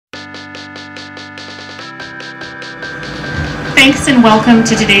thanks and welcome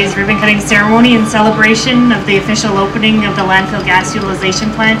to today's ribbon cutting ceremony in celebration of the official opening of the Landfill Gas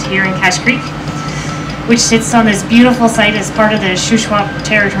Utilization Plant here in Cache Creek, which sits on this beautiful site as part of the Shuswap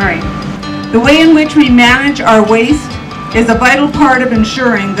territory. The way in which we manage our waste is a vital part of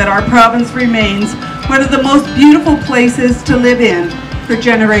ensuring that our province remains one of the most beautiful places to live in for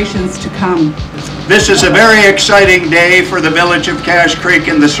generations to come. This is a very exciting day for the village of Cache Creek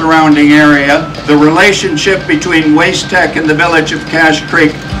and the surrounding area. The relationship between Wastech and the village of Cache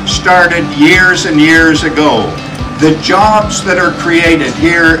Creek started years and years ago. The jobs that are created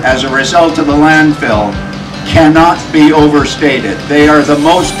here as a result of the landfill cannot be overstated. They are the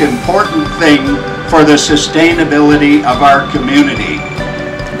most important thing for the sustainability of our community.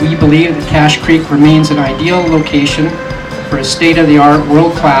 We believe that Cache Creek remains an ideal location for a state-of-the-art,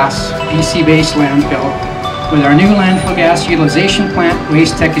 world-class, BC-based landfill. With our new landfill gas utilization plant,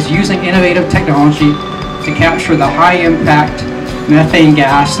 Wastech is using innovative technology to capture the high-impact methane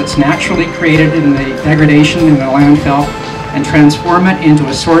gas that's naturally created in the degradation in the landfill and transform it into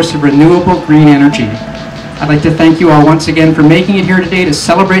a source of renewable green energy. I'd like to thank you all once again for making it here today to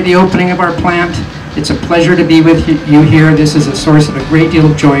celebrate the opening of our plant. It's a pleasure to be with you here. This is a source of a great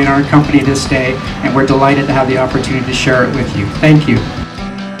deal of joy in our company this day, and we're delighted to have the opportunity to share it with you. Thank you.